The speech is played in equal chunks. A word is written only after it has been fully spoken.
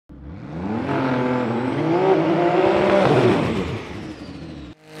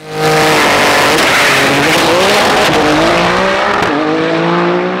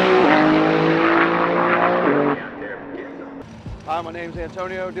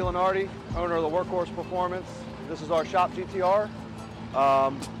Dileonardi, owner of the Workhorse Performance. This is our shop GTR.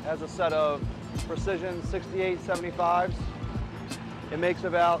 Has a set of precision 6875s. It makes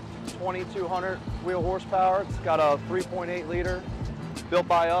about 2,200 wheel horsepower. It's got a 3.8 liter, built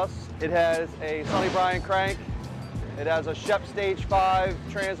by us. It has a Sonny Bryan crank. It has a Shep Stage 5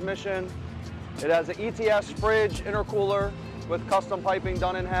 transmission. It has an ETS fridge intercooler with custom piping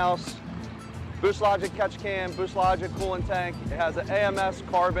done in-house. Boost Logic catch can, Boost Logic coolant tank. It has an AMS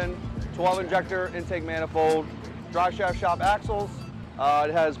carbon 12 injector intake manifold, drive shaft shop axles.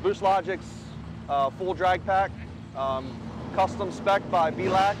 It has Boost Logic's full drag pack, custom spec by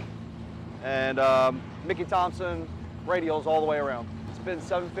BLAC, and Mickey Thompson radials all the way around. It's been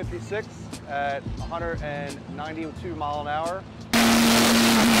 756 at 192 mile an hour.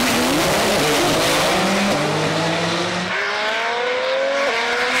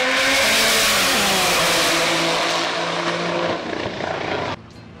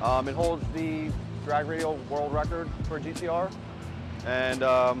 It holds the drag radial world record for a GTR, and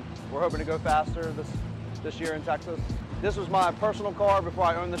we're hoping to go faster this year in Texas. This was my personal car before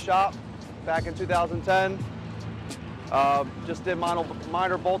I owned the shop back in 2010. Just did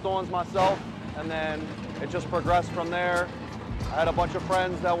minor bolt-ons myself, and then it just progressed from there. I had a bunch of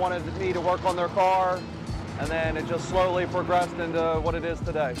friends that wanted me to work on their car, and then it just slowly progressed into what it is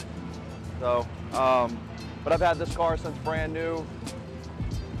today. So, but I've had this car since brand new,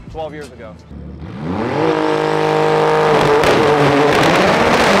 12 years ago.